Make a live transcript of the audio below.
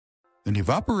In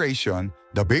evaporation,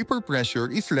 the vapor pressure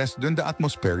is less than the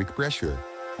atmospheric pressure.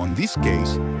 On this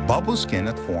case, bubbles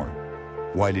cannot form.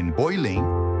 While in boiling,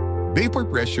 vapor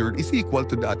pressure is equal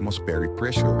to the atmospheric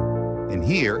pressure. And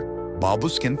here,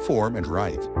 bubbles can form and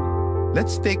rise.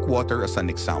 Let's take water as an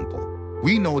example.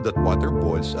 We know that water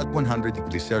boils at 100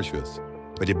 degrees Celsius,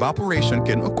 but evaporation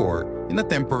can occur in a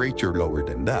temperature lower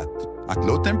than that. At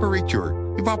low temperature,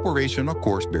 evaporation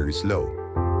occurs very slow.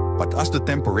 But as the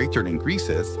temperature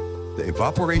increases, the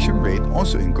evaporation rate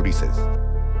also increases.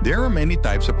 There are many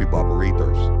types of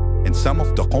evaporators, and some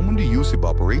of the commonly used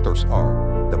evaporators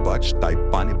are the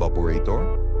batch-type pan evaporator,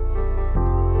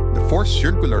 the forced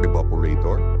circular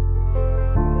evaporator,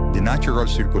 the natural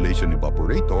circulation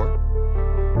evaporator,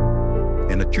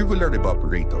 and a tubular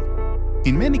evaporator.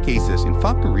 In many cases, in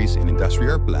factories and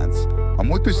industrial plants, a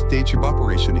multi-stage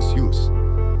evaporation is used.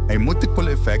 A multiple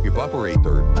effect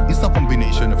evaporator is a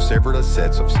combination of several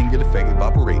sets of single effect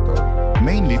evaporator,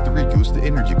 mainly to reduce the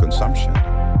energy consumption.